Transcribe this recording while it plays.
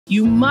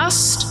You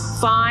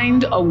must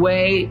find a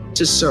way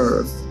to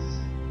serve.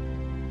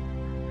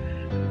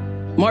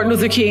 Martin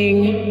Luther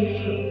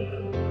King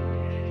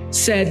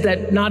said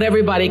that not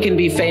everybody can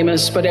be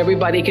famous, but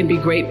everybody can be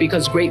great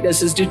because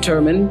greatness is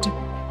determined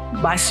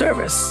by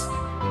service.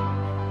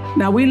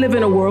 Now, we live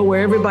in a world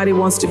where everybody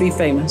wants to be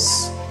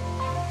famous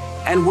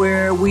and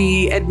where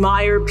we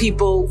admire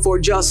people for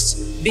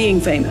just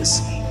being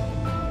famous.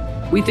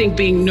 We think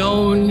being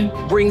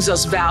known brings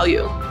us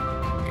value.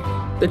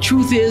 The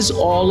truth is,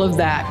 all of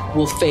that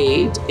will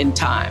fade in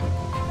time.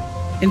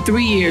 In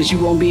 3 years, you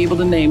won't be able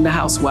to name the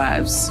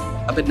housewives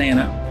a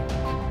banana.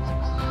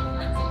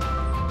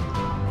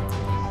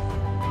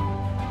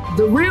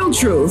 The real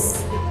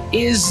truth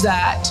is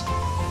that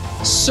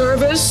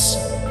service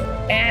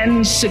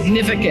and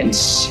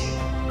significance,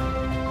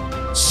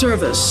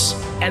 service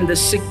and the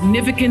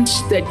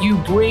significance that you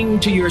bring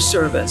to your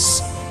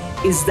service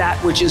is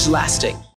that which is lasting.